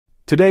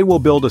Today we'll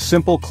build a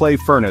simple clay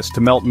furnace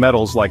to melt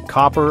metals like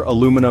copper,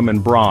 aluminum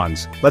and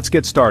bronze. Let's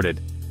get started.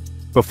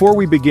 Before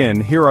we begin,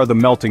 here are the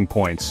melting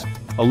points.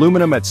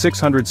 Aluminum at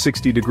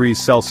 660 degrees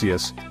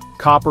Celsius,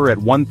 copper at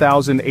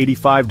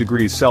 1085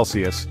 degrees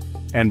Celsius,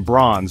 and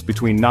bronze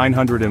between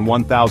 900 and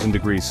 1000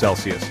 degrees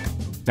Celsius.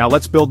 Now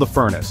let's build the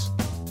furnace.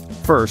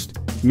 First,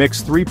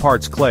 mix 3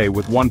 parts clay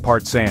with 1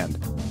 part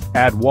sand.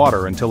 Add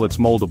water until it's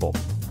moldable.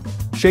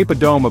 Shape a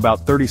dome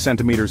about 30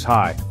 centimeters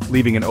high,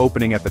 leaving an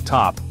opening at the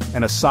top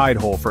and a side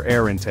hole for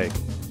air intake.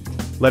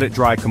 Let it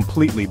dry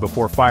completely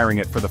before firing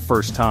it for the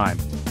first time.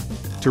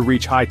 To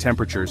reach high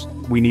temperatures,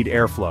 we need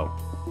airflow.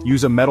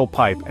 Use a metal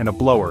pipe and a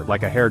blower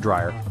like a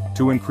hairdryer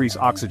to increase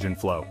oxygen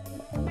flow.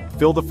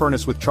 Fill the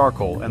furnace with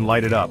charcoal and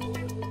light it up.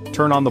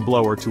 Turn on the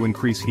blower to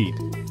increase heat.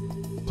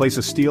 Place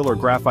a steel or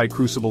graphite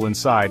crucible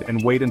inside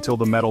and wait until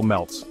the metal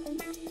melts.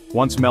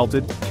 Once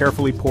melted,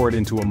 carefully pour it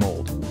into a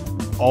mold.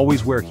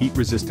 Always wear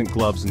heat-resistant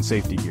gloves and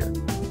safety gear.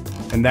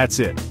 And that's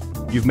it.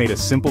 You've made a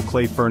simple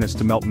clay furnace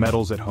to melt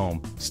metals at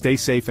home. Stay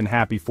safe and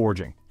happy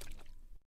forging.